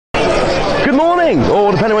Good morning,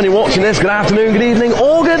 or depending on when you're watching this, good afternoon, good evening,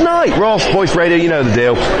 or good night. Ross, Voice Radio, you know the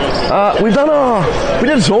deal. We did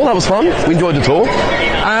a tour, that was fun. We enjoyed the tour.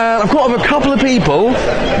 And I've caught up with a couple of people,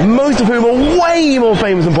 most of whom are way more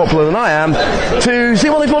famous and popular than I am, to see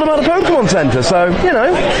what they thought about the Pokemon Center. So, you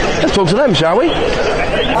know, let's talk to them, shall we?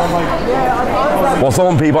 What's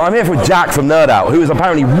on, people? I'm here with Jack from Nerd Out, who is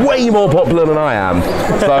apparently way more popular than I am.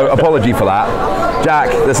 So, apology for that. Jack,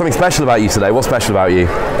 there's something special about you today. What's special about you?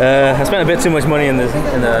 I spent a bit too much money in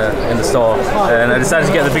the store, and I decided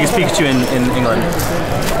to get the biggest Pikachu in England.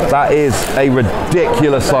 That is a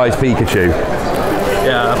ridiculous sized Pikachu.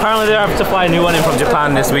 Yeah, apparently they have to fly a new one in from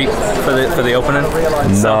Japan this week for the opening.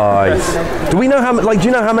 Nice. Do we know how? Do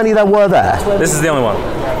you know how many there were there? This is the only one.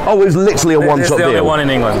 Oh, it was literally a one-shot deal. It's the only one in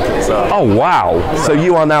England. So. Oh wow! So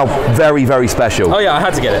you are now very, very special. Oh yeah, I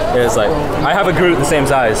had to get it. It's like I have a Groot the same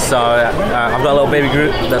size, so I've got a little baby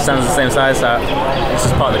Groot that stands the same size. So it's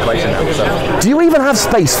just part of the collection now. So. Do you even have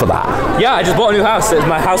space for that? Yeah, I just bought a new house. It's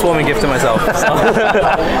my housewarming gift to myself. So.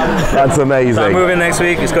 That's amazing. So I'm moving next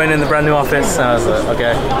week. It's going in the brand new office. And I was like,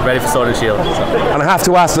 okay, ready for Sword and Shield. So. And I have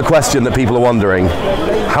to ask the question that people are wondering: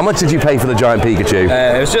 how much did you pay for the giant Pikachu?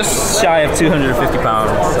 It was just shy of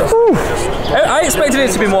 £250. So. I expected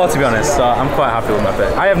it to be more, to be honest, so I'm quite happy with my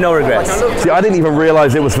pick. I have no regrets. See, I didn't even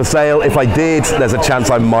realise it was for sale. If I did, there's a chance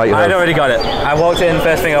I might have. I'd already got it. I walked in,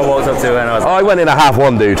 first thing I walked up to, and I was I went in a half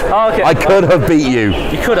one, dude. Oh, okay. I could have beat you.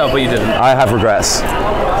 You could have, but you didn't. I have regrets.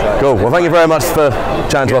 Cool. Well, thank you very much for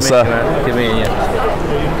chatting to us, sir. Give me,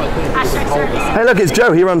 Hey, look, it's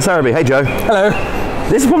Joe. He runs Cerebi. Hey, Joe. Hello.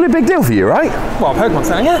 This is probably a big deal for you, right? Well, Pokemon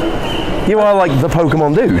Center, yeah. You are like the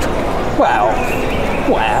Pokemon dude. Well.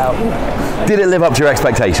 Did it live up to your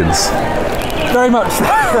expectations? Very much so.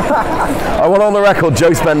 I want on the record,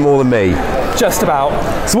 Joe spent more than me. Just about.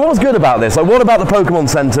 So what was good about this? Like, what about the Pokemon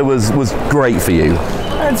Center was great for you?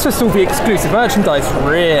 It's just all the exclusive merchandise,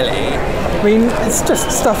 really. I mean, it's just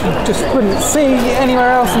stuff you just wouldn't see anywhere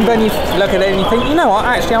else, and then you look at it and you think, you know what,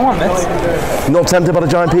 actually I want this. Not tempted by the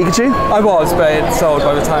giant Pikachu? I was, but it sold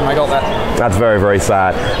by the time I got there. That's very, very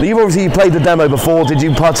sad. Now, you've obviously played the demo before. Did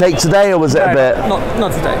you partake today, or was it a bit...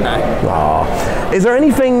 Not today, no. Ah. Is there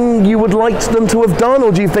anything you would like them to have done,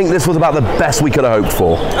 or do you think this was about the best we could have hoped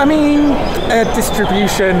for? I mean, a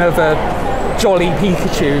distribution of a jolly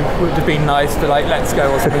Pikachu would have been nice for like Let's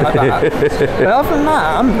Go or something like that. But other than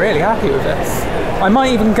that, I'm really happy with this. I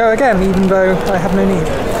might even go again, even though I have no need.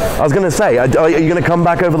 I was going to say, are you going to come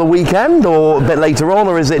back over the weekend or a bit later on,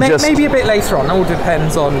 or is it just... Maybe a bit later on, all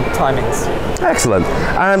depends on timings. Excellent.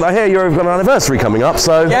 And I hear you've got an anniversary coming up,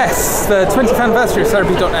 so... Yes, the 20th anniversary of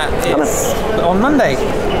Cerebi.net is on Monday.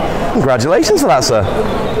 Congratulations for that, sir.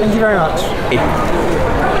 Thank you very much.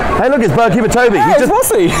 Hey, look, it's Berkey with Toby. Hey, it's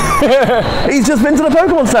Mossy. He's just been to the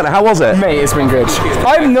Pokemon Center. How was it? Mate, it's been good.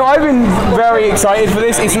 I've been very excited for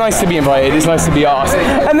this. It's nice to be invited. It's nice to be asked.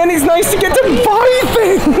 And then it's nice to get to buy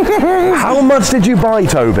things. How much did you buy,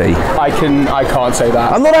 Toby? I can't say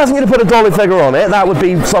that. I'm not asking you to put a dollar figure on it. That would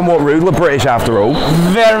be somewhat rude. We're British after all.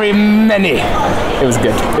 Very many. It was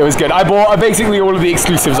good. It was good. I bought basically all of the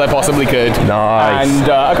exclusives I possibly could. Nice. And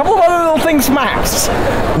a couple of other little things from Max.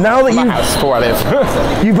 Now that where I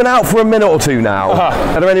live. You've been out for a minute or two now.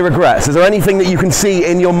 Are there any regrets? Is there anything that you can see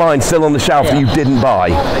in your mind still on the shelf that you didn't buy?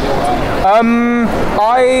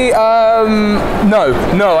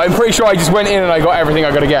 No. I'm pretty sure I just went in and I got everything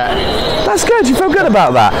I got to get. That's good. You feel good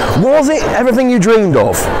about that. Was it everything you dreamed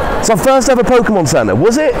of? It's our first ever Pokemon Center.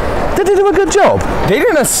 Was it? Did they do a good job? They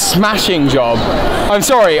did a smashing job. I'm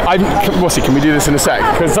sorry. Mossy, can we do this in a sec?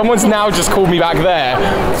 Because someone's now just called me back there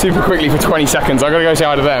super quickly for 20 seconds. I got to go say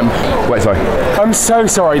hi to them. Wait, sorry. I'm so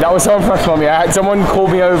sorry. That was so unprofessional on me. Someone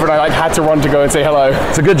called me over and I had to run to go and say hello.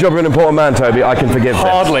 It's a good job you're an important man, Toby. I can forgive this.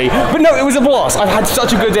 Hardly. But no, it was a blast. I've had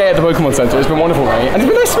such a good day at the Pokemon Center. It's been wonderful, mate. And it's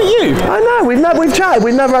been nice to meet you. I know. We've chatted.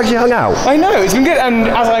 We've never actually hung out. I know. It's been good. And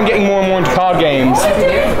as I'm getting more and more into card games,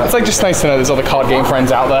 it's like just nice to know there's other card game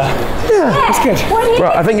friends out there. Yeah. It's good.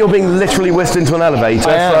 Right, I think you're being literally whisked into an elevator, so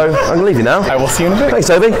I'm going to leave you now. I will see you in a bit. Thanks,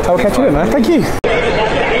 Toby. I'll catch you in, man. Thank you.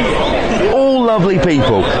 All lovely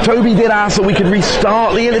people. Toby did ask that we could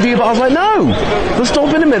restart the interview, but I was like, no. The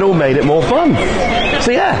stop in the middle made it more fun.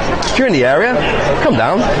 So yeah, if you're in the area, come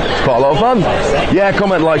down. It's quite a lot of fun. Yeah,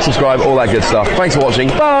 comment, like, subscribe, all that good stuff. Thanks for watching.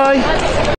 Bye.